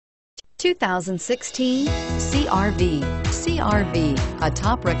2016 CR-V. CR-V, a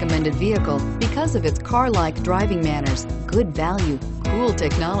top recommended vehicle because of its car-like driving manners, good value, cool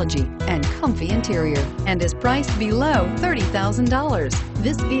technology, and comfy interior, and is priced below $30,000.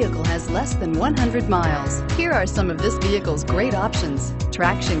 This vehicle has less than 100 miles. Here are some of this vehicle's great options: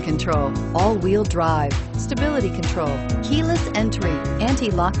 traction control, all-wheel drive, stability control, keyless entry,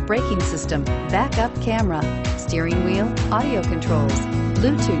 anti-lock braking system, backup camera, steering wheel audio controls,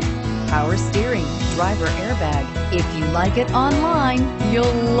 Bluetooth, power steering, driver airbag. If you like it online, you'll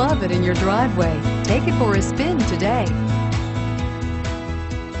love it in your driveway. Take it for a spin today.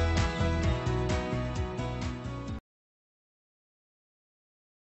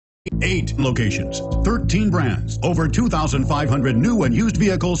 Eight locations, 13 brands, over 2,500 new and used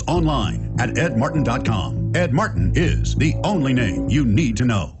vehicles online at edmartin.com. Ed Martin is the only name you need to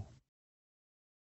know.